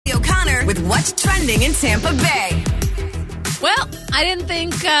with what's trending in Tampa Bay. Well, I didn't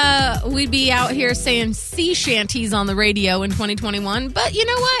think we'd be out here saying sea shanties on the radio in 2021, but you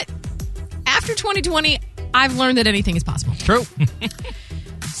know what? After 2020, I've learned that anything is possible. True.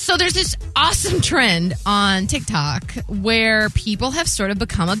 So there's this awesome trend on TikTok where people have sort of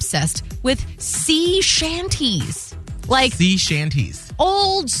become obsessed with sea shanties. Like sea shanties.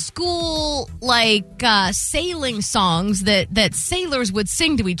 Old school, sailing songs that sailors would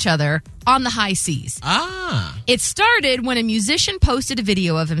sing to each other on the high seas. Ah. It started when a musician posted a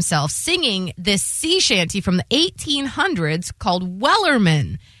video of himself singing this sea shanty from the 1800s called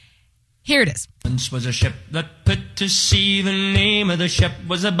Wellerman. Here it is. Once was a ship that put to sea. The name of the ship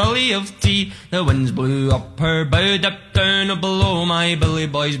was a Billy of Tea. The winds blew up her bow, up down or below, my Billy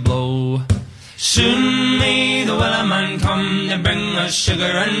boys blow. Soon may the Wellerman come to bring us sugar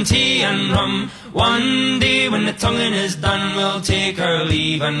and tea and rum. One day when the tonguing is done, we'll take our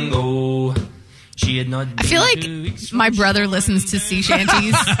leave and go. She had not. I feel like my brother listens to sea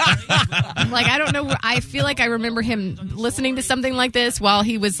shanties. I don't know. I feel like I remember him listening to something like this while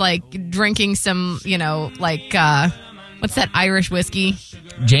he was drinking some, what's that Irish whiskey?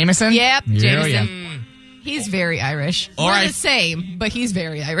 Jameson? Yep, Jameson. Yeah. He's very Irish. We're the same, but he's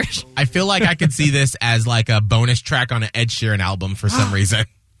very Irish. I feel like I could see this as a bonus track on an Ed Sheeran album for some reason.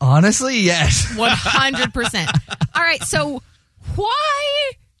 Honestly, yes. 100%. All right, so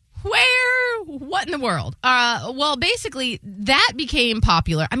why, where, what in the world? Well, basically, that became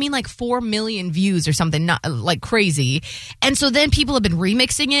popular. 4 million views or something, not crazy. And so then people have been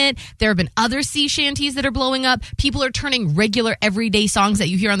remixing it. There have been other sea shanties that are blowing up. People are turning regular everyday songs that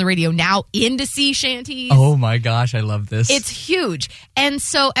you hear on the radio now into sea shanties. Oh my gosh, I love this. It's huge. And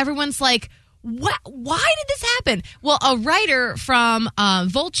so everyone's like, what? Why did this happen? Well, a writer from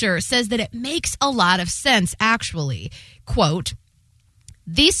Vulture says that it makes a lot of sense, actually. Quote,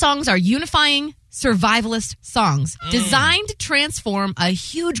 "These songs are unifying survivalist songs designed to transform a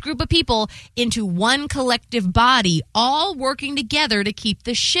huge group of people into one collective body, all working together to keep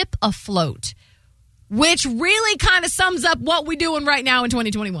the ship afloat." Which really kind of sums up what we're doing right now in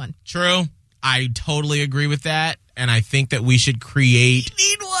 2021. True. I totally agree with that. And I think that we should create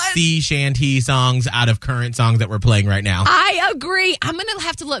sea shanty songs out of current songs that we're playing right now. I agree. I'm going to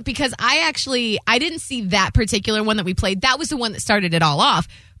have to look because I didn't see that particular one that we played. That was the one that started it all off.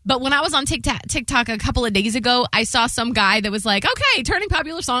 But when I was on TikTok a couple of days ago, I saw some guy that was like, okay, turning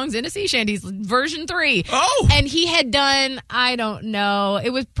popular songs into sea shanties, version 3. Oh. And he had done, I don't know, it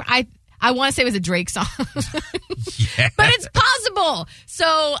was, I want to say it was a Drake song. Yeah. But it's possible.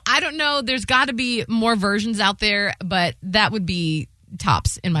 So I don't know. There's got to be more versions out there, but that would be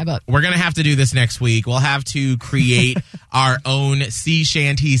tops in my book. We're going to have to do this next week. We'll have to create our own sea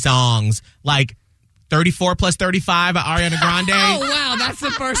shanty songs, like 34 plus 35 by Ariana Grande. Oh, wow. That's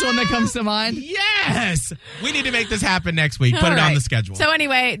the first one that comes to mind. Yes. We need to make this happen next week. Put it on the schedule. So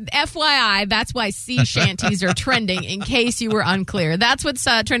anyway, FYI, that's why sea shanties are trending, in case you were unclear. That's what's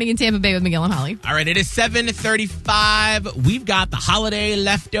trending in Tampa Bay with Miguel and Holly. All right, it is 7:35. We've got the holiday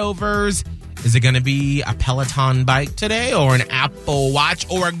leftovers. Is it going to be a Peloton bike today or an Apple Watch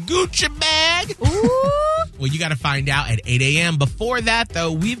or a Gucci bag? Ooh. Well, you got to find out at 8 a.m. Before that,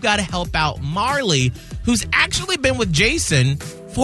 though, we've got to help out Marley, who's actually been with Jason